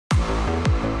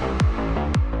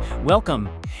Welcome!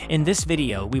 In this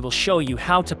video we will show you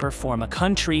how to perform a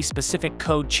country-specific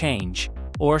code change,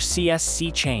 or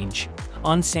CSC change,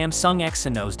 on Samsung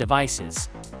Exynos devices.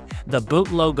 The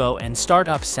boot logo and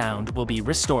startup sound will be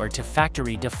restored to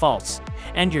factory defaults,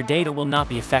 and your data will not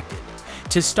be affected.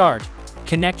 To start,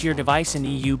 connect your device in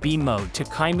EUB mode to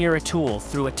ChimeraTool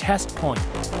through a test point.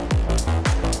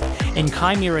 In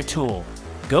ChimeraTool,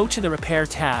 go to the Repair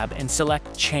tab and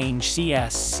select Change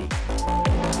CSC.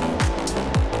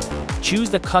 Choose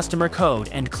the customer code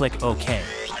and click OK.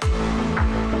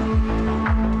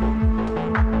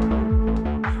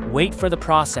 Wait for the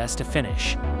process to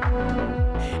finish.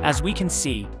 As we can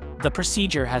see, the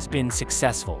procedure has been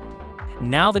successful.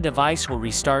 Now the device will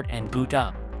restart and boot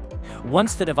up.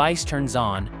 Once the device turns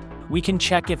on, we can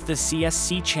check if the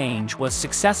CSC change was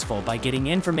successful by getting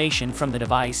information from the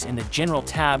device in the General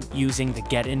tab using the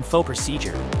Get Info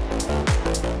procedure.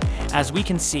 As we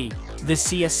can see, the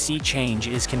CSC change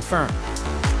is confirmed.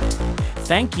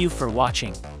 Thank you for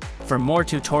watching. For more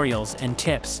tutorials and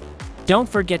tips, don't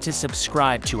forget to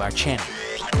subscribe to our channel.